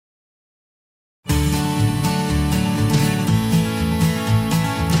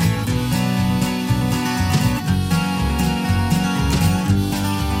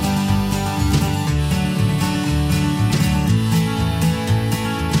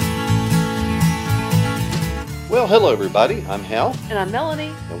hello everybody. I'm Hal, And I'm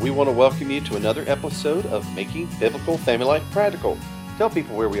Melanie. and we want to welcome you to another episode of Making Biblical Family Life Practical. Tell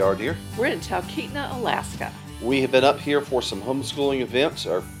people where we are, dear. We're in Talkeetna, Alaska. We have been up here for some homeschooling events.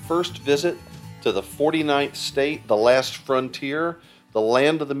 Our first visit to the 49th state, the last frontier, the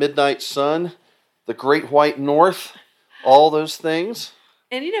land of the midnight sun, the great white north, all those things.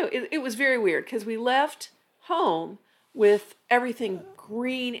 And it was very weird because we left home with everything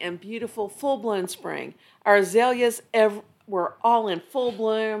green and beautiful, full-blown spring. Our azaleas were all in full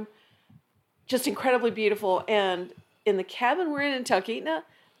bloom, just incredibly beautiful. And in the cabin we're in Talkeetna,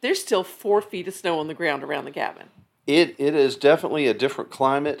 there's still 4 feet of snow on the ground around the cabin. It is definitely a different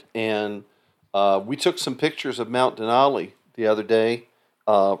climate, and we took some pictures of Mount Denali the other day.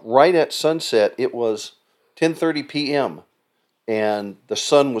 Right at sunset, it was 10:30 p.m., and the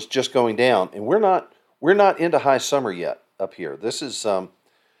sun was just going down. And we're not into high summer yet up here. This is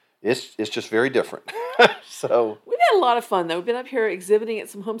it's just very different. So We've had a lot of fun though. We've been up here exhibiting at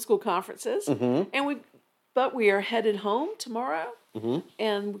some homeschool conferences, but we are headed home tomorrow,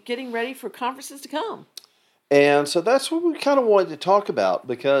 and getting ready for conferences to come. And so that's what we kind of wanted to talk about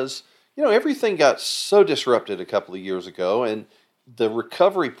because, everything got so disrupted a couple of years ago, and the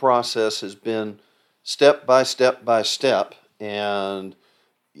recovery process has been step by step by step. And,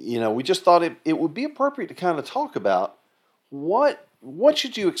 we just thought it would be appropriate to kind of talk about what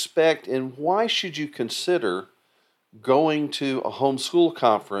should you expect and why should you consider going to a homeschool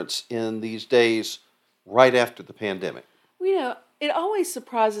conference in these days right after the pandemic. It always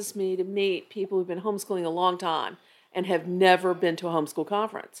surprises me to meet people who've been homeschooling a long time and have never been to a homeschool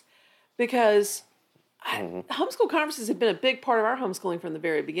conference because homeschool conferences have been a big part of our homeschooling from the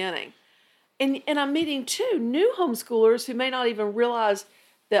very beginning. And I'm meeting, too, new homeschoolers who may not even realize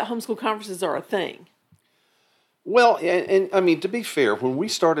that homeschool conferences are a thing. Well, and I mean, to be fair, when we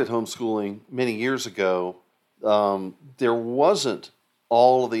started homeschooling many years ago, there wasn't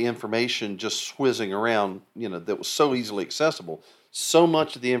all of the information just whizzing around, that was so easily accessible. So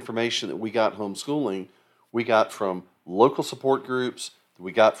much of the information that we got homeschooling, we got from local support groups,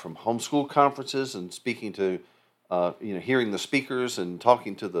 we got from homeschool conferences and speaking to, hearing the speakers and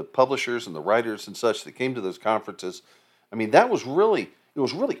talking to the publishers and the writers and such that came to those conferences. I mean, it was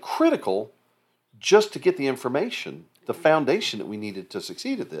really critical just to get the information, the foundation that we needed to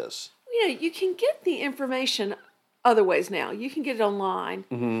succeed at this. You can get the information other ways now. You can get it online.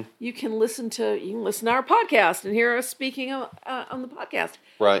 Mm-hmm. You can listen to our podcast and hear us speaking on the podcast.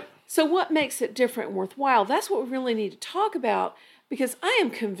 Right. So what makes it different and worthwhile? That's what we really need to talk about because I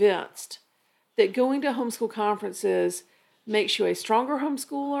am convinced that going to homeschool conferences makes you a stronger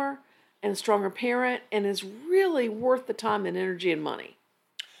homeschooler and a stronger parent and is really worth the time and energy and money.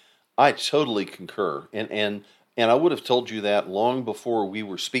 I totally concur. And I would have told you that long before we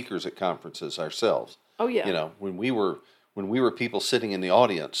were speakers at conferences ourselves. Oh yeah. When we were people sitting in the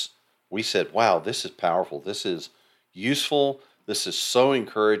audience, we said, "Wow, this is powerful. This is useful. This is so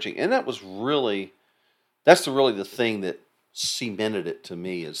encouraging." And that's really the thing that cemented it to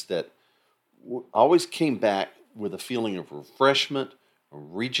me is that I always came back with a feeling of refreshment, a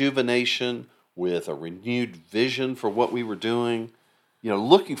rejuvenation, with a renewed vision for what we were doing.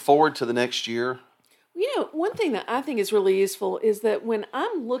 Looking forward to the next year. One thing that I think is really useful is that when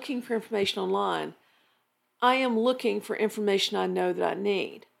I'm looking for information online, I am looking for information I know that I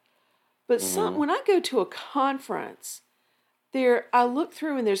need. But when I go to a conference, I look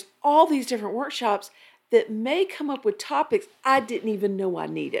through and there's all these different workshops that may come up with topics I didn't even know I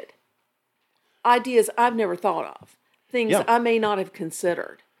needed. Ideas I've never thought of. Things I may not have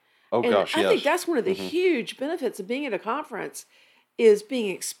considered. Oh, and gosh, yes. I think that's one of the huge benefits of being at a conference is being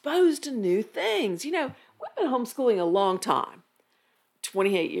exposed to new things. We've been homeschooling a long time,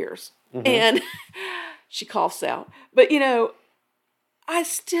 28 years. And she coughs out. But, I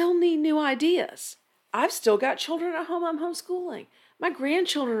still need new ideas. I've still got children at home I'm homeschooling. My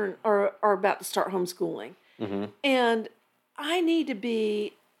grandchildren are about to start homeschooling. And I need to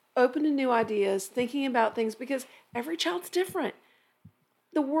be open to new ideas, thinking about things because every child's different.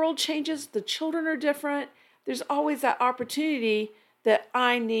 The world changes. The children are different. There's always that opportunity that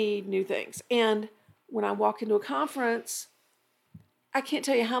I need new things. And when I walk into a conference, I can't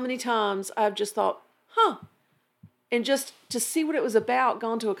tell you how many times I've just thought, and just to see what it was about,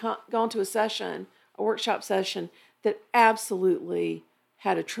 gone to a session, a workshop session that absolutely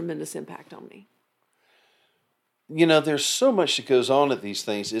had a tremendous impact on me. There's so much that goes on at these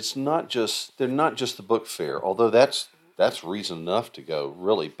things. They're not just the book fair, although that's reason enough to go,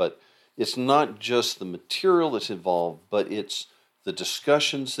 really. But it's not just the material that's involved, but it's the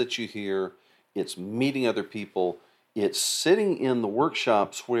discussions that you hear, it's meeting other people, it's sitting in the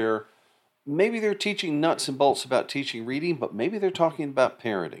workshops where maybe they're teaching nuts and bolts about teaching reading, but maybe they're talking about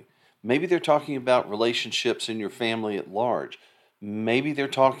parenting. Maybe they're talking about relationships in your family at large. Maybe they're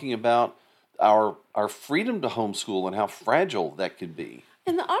talking about our freedom to homeschool and how fragile that could be.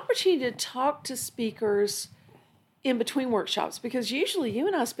 And the opportunity to talk to speakers in between workshops, because usually you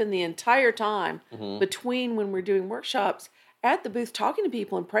and I spend the entire time between when we're doing workshops at the booth talking to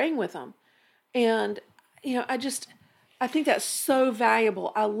people and praying with them. And, I think that's so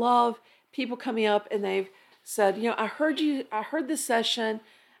valuable. I love people coming up and they've said, I heard this session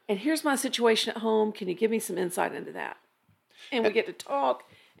and here's my situation at home. Can you give me some insight into that? And we get to talk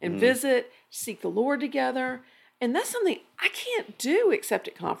and visit, seek the Lord together. And that's something I can't do except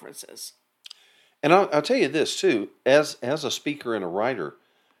at conferences. And I'll tell you this too, as a speaker and a writer,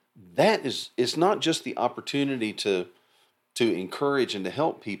 it's not just the opportunity to encourage and to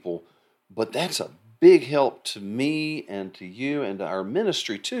help people, but that's a big help to me and to you and to our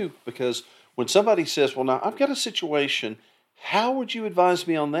ministry too, because when somebody says, well, now I've got a situation, how would you advise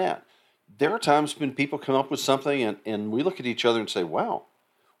me on that? There are times when people come up with something and we look at each other and say, wow,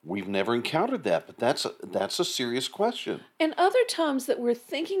 we've never encountered that, but that's a serious question. And other times that we're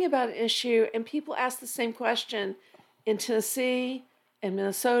thinking about an issue and people ask the same question in Tennessee and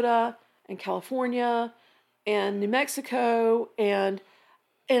Minnesota and California and New Mexico and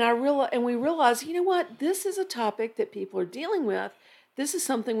we realize, you know what, this is a topic that people are dealing with. This is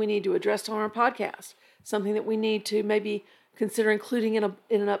something we need to address on our podcast, something that we need to maybe consider including in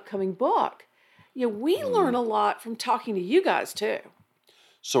an upcoming book. We learn a lot from talking to you guys too.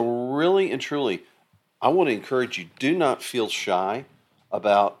 So really and truly, I want to encourage you, do not feel shy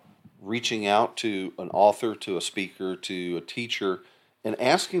about reaching out to an author, to a speaker, to a teacher, and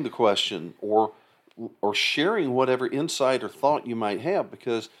asking the question or sharing whatever insight or thought you might have,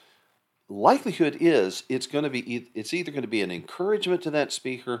 because likelihood is it's either going to be an encouragement to that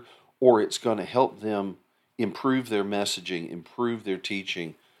speaker or it's going to help them improve their messaging, improve their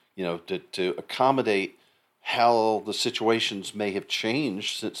teaching, to accommodate how the situations may have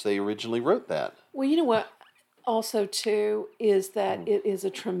changed since they originally wrote that. Well, you know what also too is that it is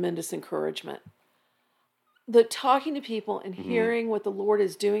a tremendous encouragement. The talking to people and hearing what the Lord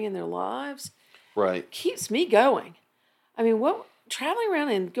is doing in their lives keeps me going. I mean, traveling around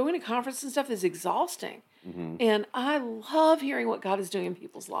and going to conferences and stuff is exhausting. And I love hearing what God is doing in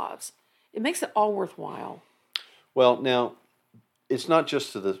people's lives. It makes it all worthwhile. Well, now, it's not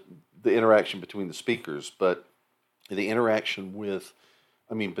just the interaction between the speakers, but the interaction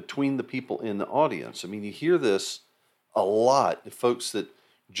between the people in the audience. I mean, you hear this a lot. The folks that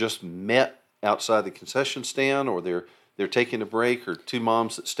just met outside the concession stand, or they're taking a break, or two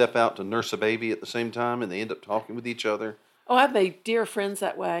moms that step out to nurse a baby at the same time, and they end up talking with each other. Oh, I've made dear friends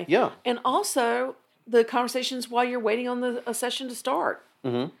that way. Yeah. And also the conversations while you're waiting on a session to start.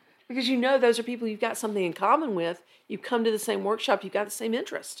 Because those are people you've got something in common with. You've come to the same workshop. You've got the same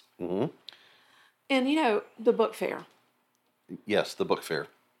interest. And, the book fair. Yes, the book fair.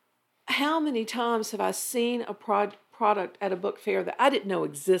 How many times have I seen a product at a book fair that I didn't know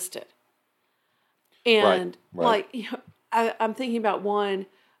existed? And, I'm thinking about one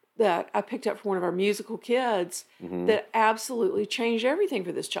that I picked up for one of our musical kids that absolutely changed everything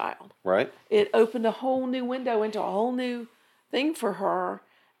for this child. Right. It opened a whole new window into a whole new thing for her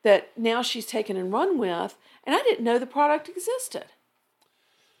that now she's taken and run with, and I didn't know the product existed.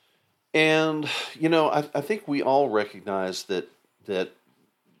 And, I think we all recognize that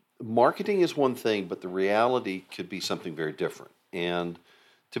marketing is one thing, but the reality could be something very different. And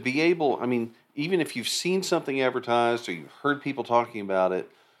to be able, even if you've seen something advertised or you've heard people talking about it,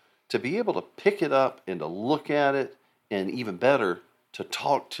 to be able to pick it up and to look at it, and even better, to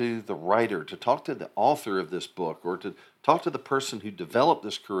talk to the writer, to talk to the author of this book, or to talk to the person who developed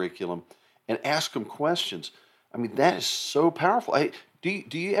this curriculum and ask them questions. That is so powerful.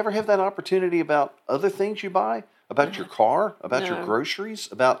 Do you ever have that opportunity about other things you buy? About your car? About your groceries?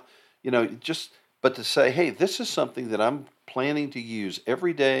 About, but to say, hey, this is something that I'm planning to use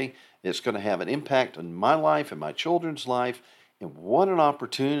every day. It's going to have an impact on my life and my children's life. And what an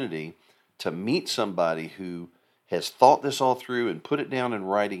opportunity to meet somebody who has thought this all through and put it down in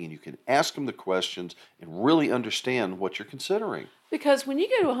writing, and you can ask them the questions and really understand what you're considering. Because when you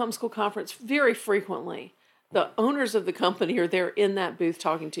go to a homeschool conference, very frequently, the owners of the company are there in that booth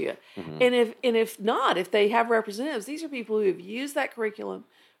talking to you. And if they have representatives, these are people who have used that curriculum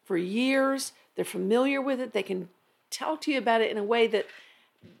for years. They're familiar with it. They can talk to you about it in a way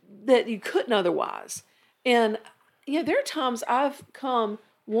that you couldn't otherwise. And there are times I've come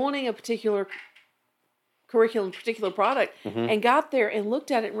wanting a particular curriculum, particular product, and got there and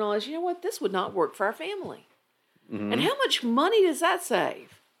looked at it and realized, this would not work for our family. And how much money does that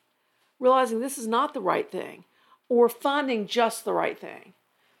save? realizing this is not the right thing, or finding just the right thing.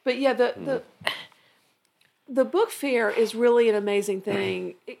 But yeah, the book fair is really an amazing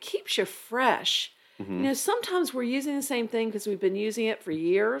thing. It keeps you fresh. Sometimes we're using the same thing because we've been using it for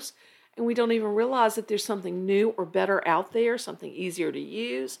years, and we don't even realize that there's something new or better out there, something easier to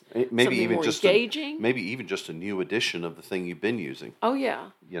use, maybe even more just engaging. maybe even just a new edition of the thing you've been using. Oh yeah.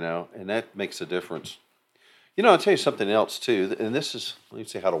 And that makes a difference. I'll tell you something else too, and this is, let me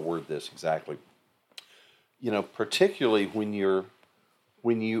see how to word this exactly. Particularly when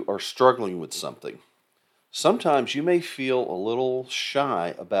you are struggling with something, sometimes you may feel a little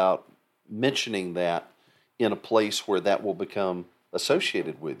shy about mentioning that in a place where that will become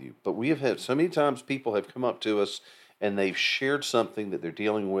associated with you. But we have had so many times people have come up to us and they've shared something that they're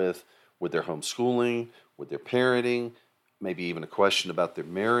dealing with their homeschooling, with their parenting, maybe even a question about their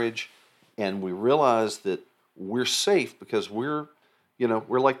marriage. And we realize that we're safe because we're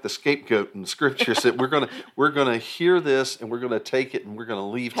like the scapegoat in the scriptures that we're gonna hear this and we're gonna take it and we're gonna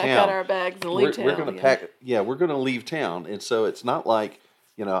leave town. Pack out our bags and leave town. We're gonna pack. Yeah, we're gonna leave town. And so it's not like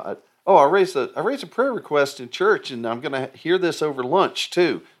I raised a prayer request in church and I'm gonna hear this over lunch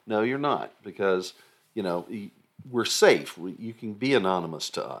too. No, you're not, because we're safe. You can be anonymous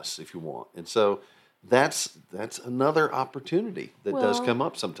to us if you want. And so that's another opportunity that does come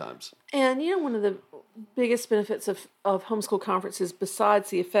up sometimes. And one of the biggest benefits of homeschool conferences, besides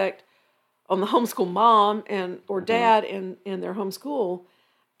the effect on the homeschool mom or dad in their homeschool,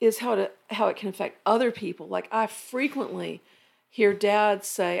 is how it can affect other people. Like, I frequently hear dads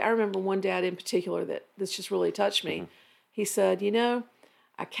say, I remember one dad in particular this just really touched me. He said,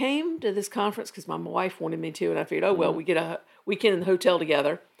 I came to this conference because my wife wanted me to, and I figured, we get a weekend in the hotel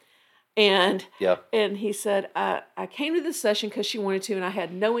together. And he said, I came to this session because she wanted to, and I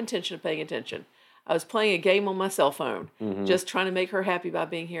had no intention of paying attention. I was playing a game on my cell phone, just trying to make her happy by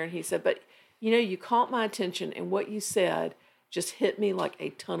being here. And he said, but, you caught my attention, and what you said just hit me like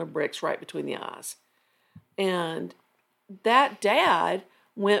a ton of bricks right between the eyes. And that dad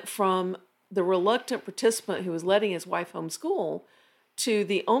went from the reluctant participant who was letting his wife homeschool to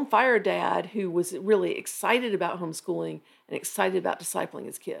the on fire dad who was really excited about homeschooling and excited about discipling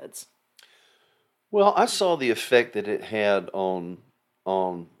his kids. Well, I saw the effect that it had on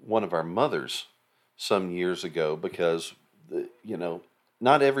one of our mothers some years ago, because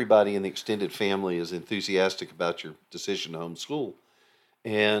not everybody in the extended family is enthusiastic about your decision to homeschool.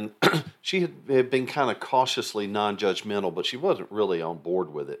 And she had been kind of cautiously non-judgmental, but she wasn't really on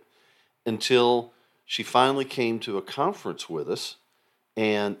board with it until she finally came to a conference with us,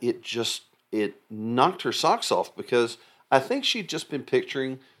 and it knocked her socks off, because I think she'd just been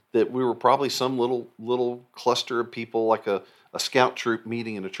picturing that we were probably some little cluster of people, like a scout troop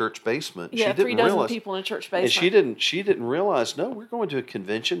meeting in a church basement. Yeah, she didn't 3 dozen realize, people in a church basement. And she didn't realize, no, we're going to a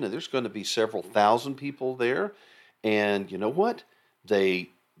convention and there's going to be several thousand people there. And you know what? They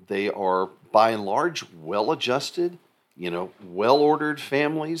are by and large well-adjusted, well-ordered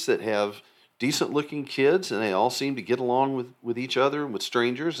families that have decent-looking kids, and they all seem to get along with each other and with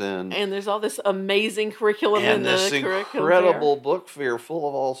strangers. And there's all this amazing curriculum in the curriculum incredible book fair full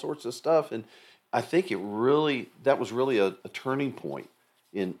of all sorts of stuff. And I think that was really a turning point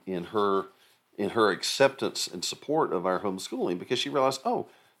in her acceptance and support of our homeschooling, because she realized,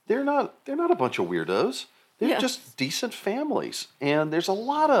 they're not a bunch of weirdos. They're just decent families, and there's a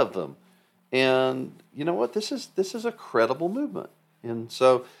lot of them. And you know what? This is a credible movement. And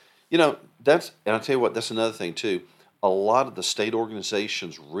so, and I'll tell you what, that's another thing too. A lot of the state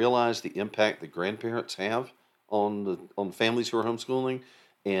organizations realize the impact that grandparents have on families who are homeschooling,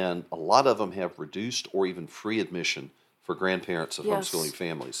 and a lot of them have reduced or even free admission for grandparents of homeschooling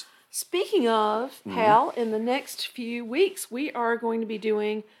families. Speaking of, Hal, in the next few weeks, we are going to be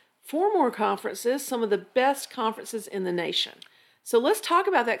doing 4 more conferences, some of the best conferences in the nation. So let's talk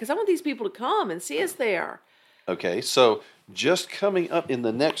about that, because I want these people to come and see us there. Okay, so just coming up in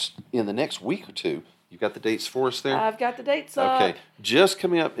the next week or two, you've got the dates for us there? I've got the dates up. Okay, just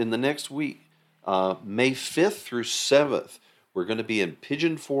coming up in the next week, May 5th through 7th, we're going to be in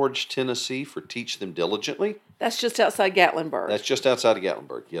Pigeon Forge, Tennessee for Teach Them Diligently. That's just outside Gatlinburg. That's just outside of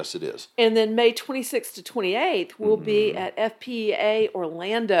Gatlinburg. Yes, it is. And then May 26th to 28th, we'll be at FPEA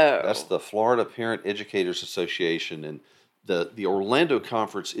Orlando. That's the Florida Parent Educators Association, and the Orlando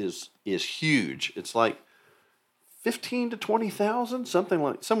conference is huge. It's like 15 to 20,000,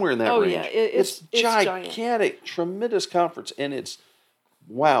 somewhere in that range. Yeah, it's gigantic, giant. Tremendous conference, and it's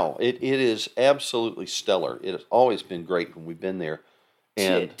wow. It is absolutely stellar. It has always been great when we've been there,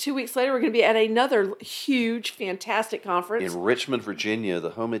 And 2 weeks later, we're going to be at another huge, fantastic conference. In Richmond, Virginia, the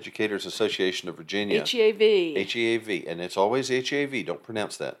Home Educators Association of Virginia. HEAV. HEAV. And it's always HEAV. Don't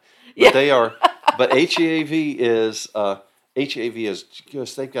pronounce that. But Yeah. they are, but HEAV is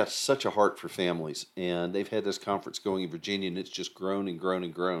just, they've got such a heart for families. And they've had this conference going in Virginia, and it's just grown and grown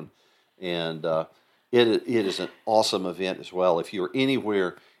and grown. And it is an awesome event as well. If you're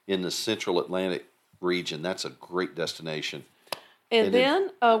anywhere in the Central Atlantic region, that's a great destination. And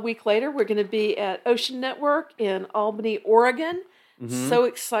then a week later, we're going to be at Ocean Network in Albany, Oregon. Mm-hmm. So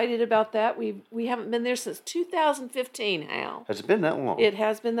excited about that. We haven't been there since 2015, Hal. Has it been that long? It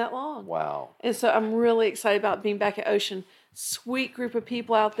has been that long. Wow. And so I'm really excited about being back at Ocean. Sweet group of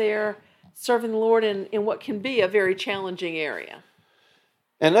people out there serving the Lord in what can be a very challenging area.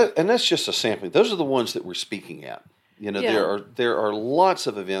 And that's just a sampling. Those are the ones that we're speaking at. You know, Yeah. there are lots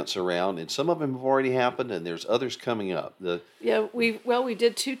of events around, and some of them have already happened, and there's others coming up. We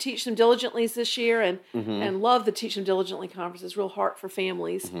did 2 Teach Them Diligently's this year, and love the Teach Them Diligently conference. It's real heart for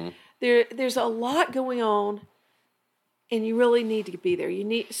families. Mm-hmm. There's a lot going on, and you really need to be there. You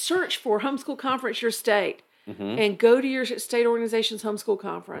need search for Homeschool Conference your state, and go to your state organization's homeschool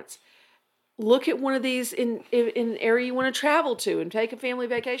conference. Look at one of these in an area you want to travel to and take a family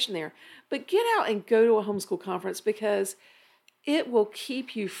vacation there. But get out and go to a homeschool conference, because it will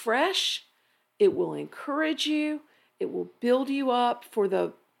keep you fresh. It will encourage you. It will build you up for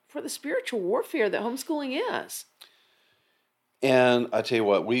the spiritual warfare that homeschooling is. And I tell you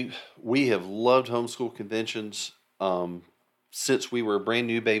what, we have loved homeschool conventions since we were brand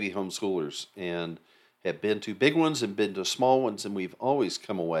new baby homeschoolers, and have been to big ones and been to small ones, and we've always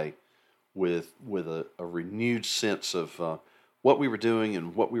come away with a renewed sense of what we were doing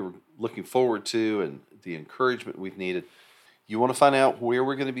and what we were looking forward to, and the encouragement we've needed. You want to find out where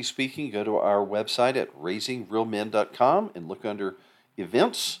we're going to be speaking, go to our website at raisingrealmen.com and look under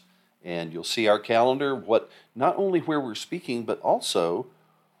events, and you'll see our calendar, not only where we're speaking, but also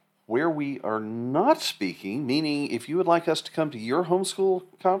where we are not speaking, meaning if you would like us to come to your homeschool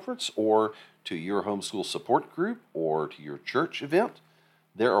conference or to your homeschool support group or to your church event,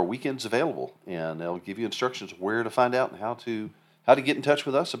 there are weekends available, and they'll give you instructions where to find out and how to get in touch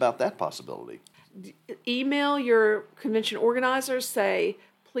with us about that possibility. Email your convention organizers, say,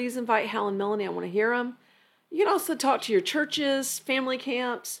 please invite Hal and Melanie, I want to hear them. You can also talk to your churches, family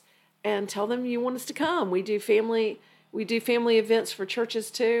camps, and tell them you want us to come. We do family events for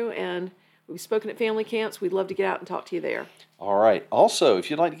churches too, and we've spoken at family camps. We'd love to get out and talk to you there. All right. Also, if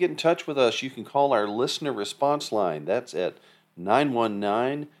you'd like to get in touch with us, you can call our listener response line. That's at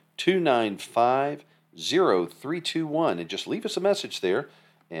 919-295-0321, and just leave us a message there,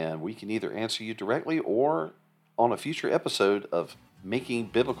 and we can either answer you directly or on a future episode of Making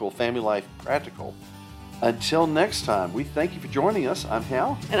Biblical Family Life Practical. Until next time, we thank you for joining us. I'm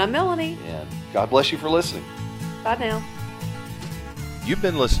Hal. And I'm Melanie. And God bless you for listening. Bye now. You've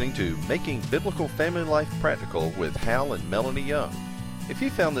been listening to Making Biblical Family Life Practical with Hal and Melanie Young. If you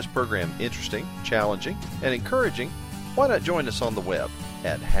found this program interesting, challenging, and encouraging, why not join us on the web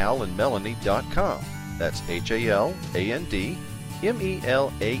at halandmelanie.com. That's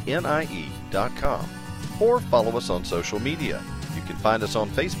HALANDMELANIE.com. Or follow us on social media. You can find us on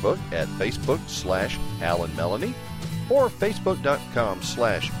Facebook at Facebook/Hal and Melanie or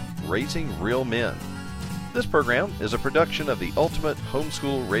Facebook.com/RaisingRealMen. This program is a production of the Ultimate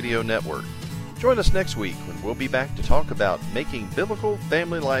Homeschool Radio Network. Join us next week when we'll be back to talk about making biblical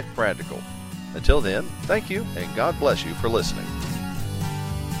family life practical. Until then, thank you and God bless you for listening.